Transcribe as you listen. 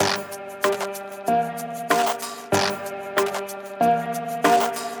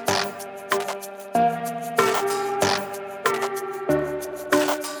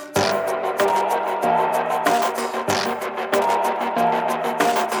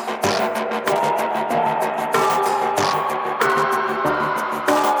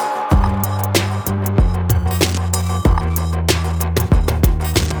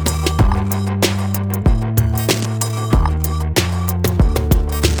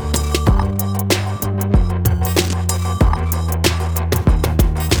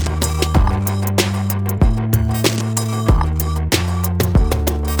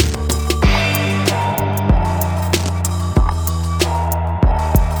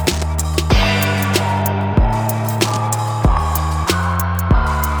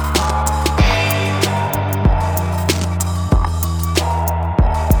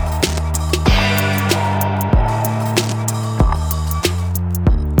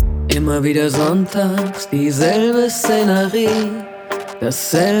Immer wieder sonntags, dieselbe Szenerie,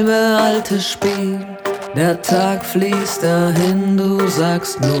 dasselbe alte Spiel. Der Tag fließt dahin, du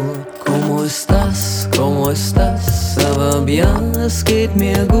sagst nur Como estás, ça va bien, es geht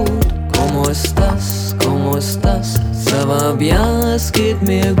mir gut. Como estás, ça va bien, es geht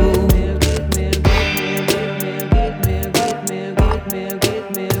mir gut.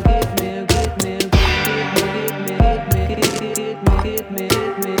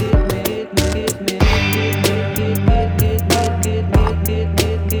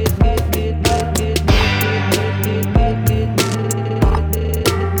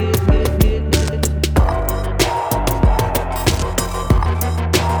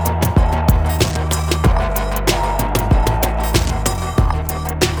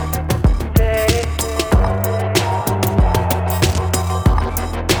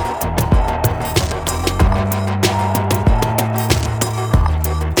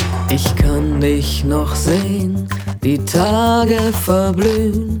 Ich kann dich noch sehen, die Tage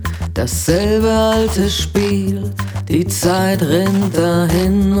verblühen, dasselbe alte Spiel, die Zeit rinnt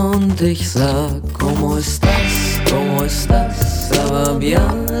dahin und ich sag Como estás, ça va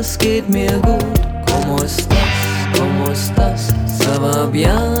bien, es geht mir gut. Como estás, ça va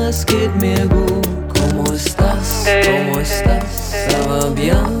bien, es geht mir gut. Como estás, ça va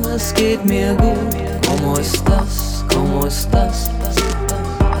bien, es geht mir gut. Como estás.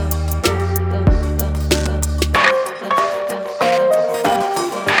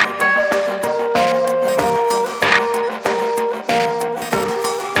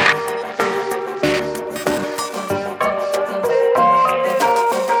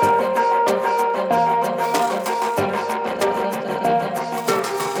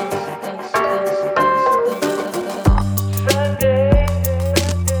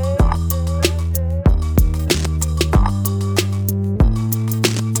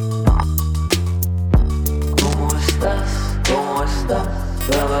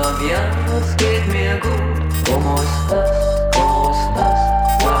 Ça va bien, es geht mir gut. Como estás,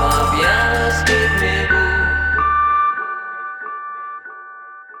 ça va bien, es geht mir gut.